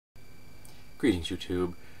Greetings,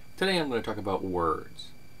 YouTube. Today I'm going to talk about words.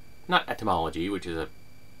 Not etymology, which is a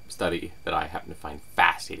study that I happen to find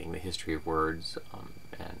fascinating, the history of words,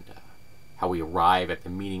 and how we arrive at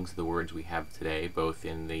the meanings of the words we have today, both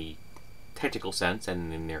in the technical sense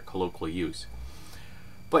and in their colloquial use.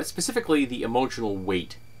 But specifically the emotional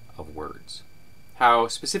weight of words. How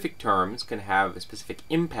specific terms can have specific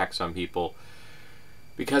impacts on people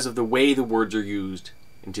because of the way the words are used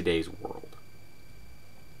in today's world.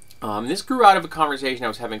 This grew out of a conversation I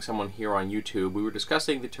was having with someone here on YouTube. We were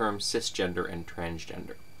discussing the terms cisgender and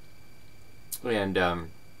transgender. And I'm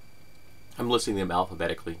listing them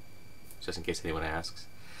alphabetically, just in case anyone asks.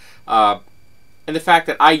 And the fact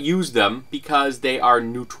that I use them because they are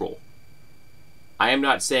neutral. I am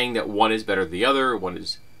not saying that one is better than the other, one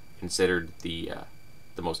is considered the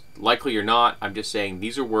most likely or not. I'm just saying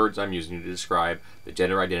these are words I'm using to describe the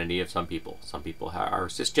gender identity of some people. Some people are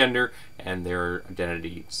cisgender and their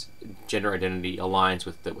gender identity aligns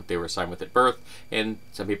with what they were assigned with at birth, and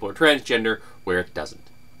some people are transgender where it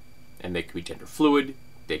doesn't. And they could be gender fluid,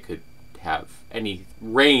 they could have any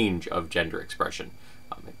range of gender expression.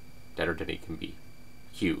 Gender identity can be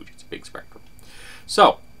huge, it's a big spectrum.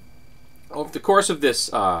 So, over the course of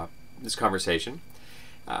this conversation,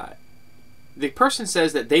 the person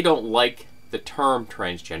says that they don't like the term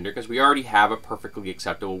transgender because we already have a perfectly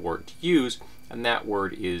acceptable word to use, and that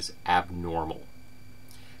word is abnormal.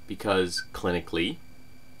 Because clinically,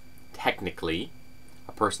 technically,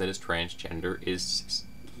 a person that is transgender is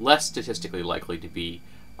less statistically likely to be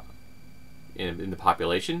in the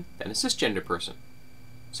population than a cisgender person.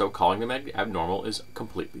 So calling them abnormal is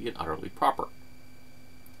completely and utterly proper.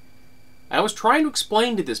 I was trying to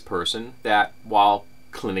explain to this person that while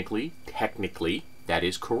clinically, technically, that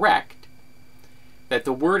is correct, that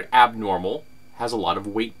the word abnormal has a lot of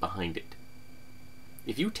weight behind it.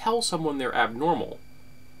 If you tell someone they're abnormal,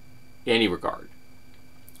 in any regard,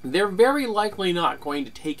 they're very likely not going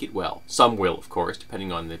to take it well. Some will, of course,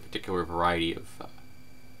 depending on the particular variety of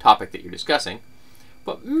topic that you're discussing.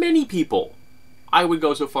 But many people, I would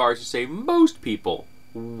go so far as to say most people,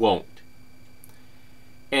 won't.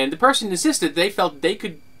 And the person insisted they felt they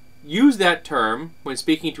could use that term when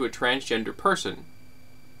speaking to a transgender person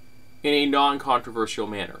in a non-controversial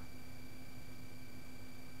manner.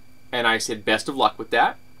 And I said, best of luck with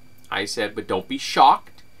that. I said, but don't be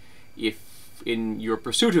shocked if in your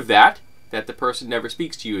pursuit of that the person never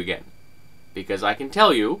speaks to you again. Because I can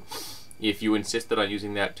tell you, if you insisted on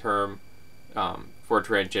using that term for a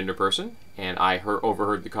transgender person, and I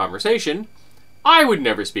overheard the conversation, I would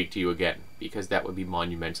never speak to you again, because that would be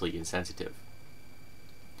monumentally insensitive.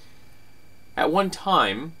 At one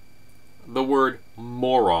time, the word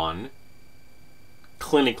moron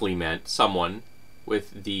clinically meant someone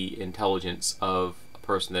with the intelligence of a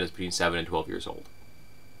person that is between 7 and 12 years old.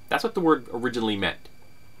 That's what the word originally meant.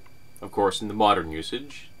 Of course, in the modern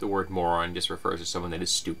usage, the word moron just refers to someone that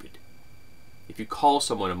is stupid. If you call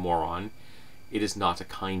someone a moron, it is not a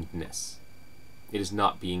kindness. It is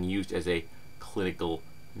not being used as a clinical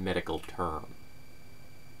medical term.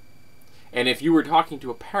 And if you were talking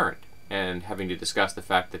to a parent and having to discuss the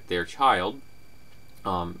fact that their child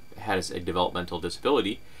has a developmental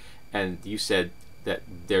disability, and you said that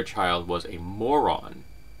their child was a moron,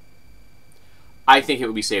 I think it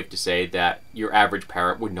would be safe to say that your average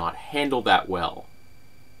parent would not handle that well,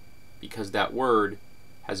 because that word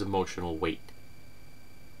has emotional weight.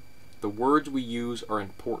 The words we use are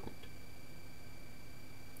important.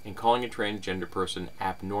 And calling a transgender person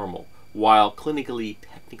abnormal, while clinically,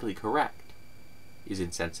 technically correct, is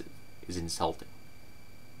insensitive, is insulting.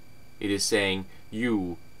 It is saying,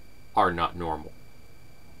 you are not normal.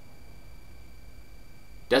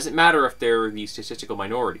 Doesn't matter if they're the statistical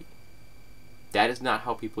minority. That is not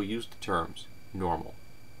how people use the terms normal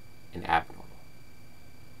and abnormal.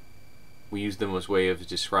 We use them as a way of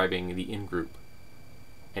describing the in-group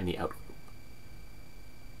and the out-group.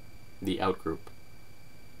 The out-group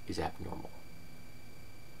is abnormal.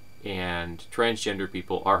 And transgender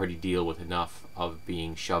people already deal with enough of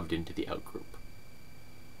being shoved into the out-group.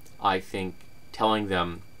 I think telling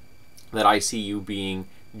them that I see you being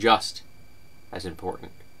just as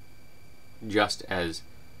important, just as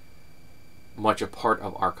much a part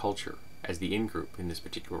of our culture as the in-group in this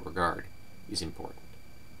particular regard, is important.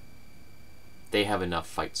 They have enough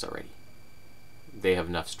fights already. They have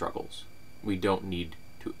enough struggles. We don't need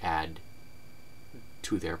to add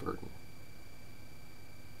to their burden.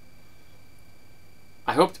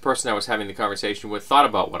 I hope the person I was having the conversation with thought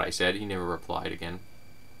about what I said. He never replied again.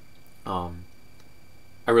 I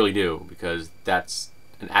really do, because that's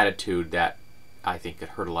an attitude that I think could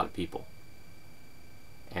hurt a lot of people.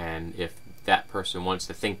 And if that person wants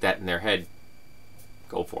to think that in their head,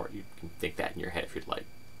 go for it. You can think that in your head if you'd like.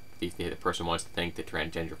 If the person wants to think that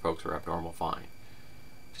transgender folks are abnormal, fine.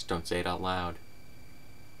 Just don't say it out loud.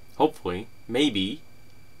 Hopefully, maybe,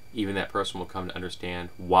 even that person will come to understand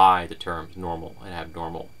why the terms normal and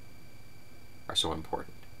abnormal are so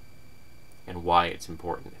important, and why it's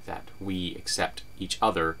important that we accept each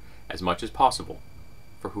other as much as possible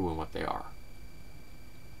for who and what they are.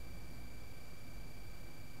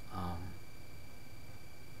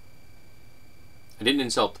 I didn't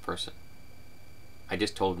insult the person. I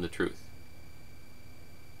just told them the truth.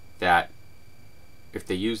 That if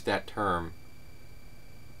they used that term,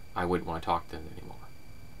 I wouldn't want to talk to them anymore.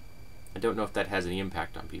 I don't know if that has any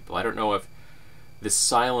impact on people. I don't know if the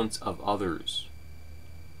silence of others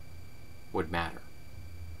would matter.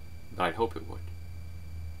 But I'd hope it would.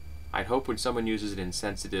 I'd hope when someone uses an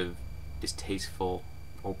insensitive, distasteful,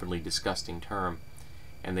 openly disgusting term,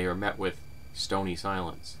 and they are met with stony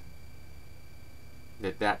silence,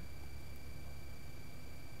 that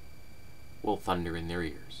will thunder in their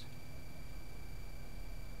ears.